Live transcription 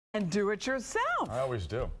And do it yourself. I always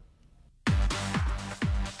do.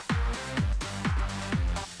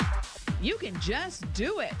 You can just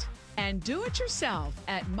do it and do it yourself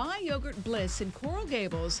at My Yogurt Bliss in Coral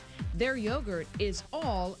Gables. Their yogurt is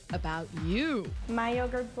all about you. My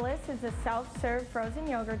Yogurt Bliss is a self-serve frozen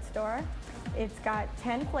yogurt store. It's got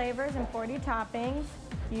 10 flavors and 40 toppings.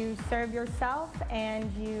 You serve yourself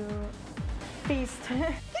and you feast.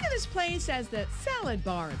 Think of this place as the salad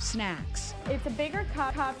bar of snacks. It's a bigger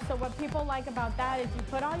cup, so what people like about that is you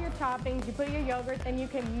put all your toppings, you put your yogurt, then you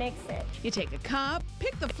can mix it. You take a cup,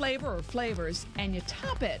 pick the flavor or flavors, and you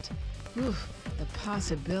top it. Ooh, the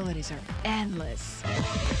possibilities are endless.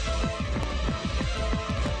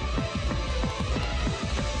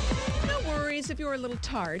 No worries if you're a little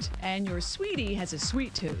tart and your sweetie has a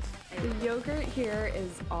sweet tooth. The yogurt here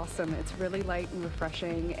is awesome. It's really light and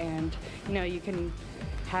refreshing, and you can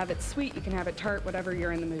have it sweet, you can have it tart, whatever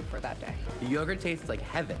you're in the mood for that day. The yogurt tastes like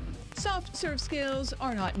heaven. Soft serve skills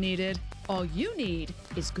are not needed. All you need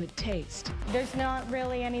is good taste. There's not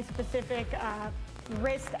really any specific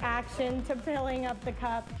wrist action to filling up the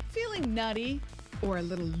cup. Feeling nutty or a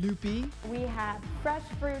little loopy? We have fresh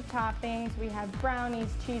fruit toppings, we have brownies,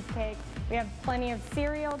 cheesecake, we have plenty of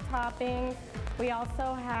cereal toppings. We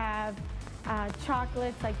also have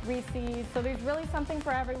chocolates like Reese's, so there's really something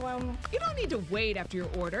for everyone. You don't need to wait after your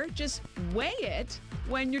order, just weigh it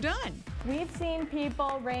when you're done. We've seen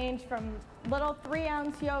people range from little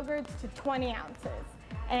 3-ounce yogurts to 20 ounces.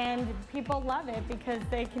 And people love it because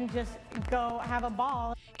they can just go have a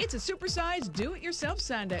ball. It's a supersized do-it-yourself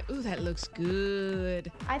sundae. Ooh, that looks good.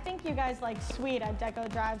 I think you guys like sweet at Deco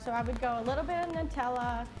Drive, so I would go a little bit of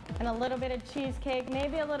Nutella and a little bit of cheesecake,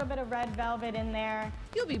 maybe a little bit of red velvet in there.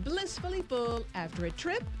 You'll be blissfully full after a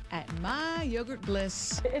trip at My Yogurt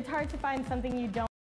Bliss. It's hard to find something you don't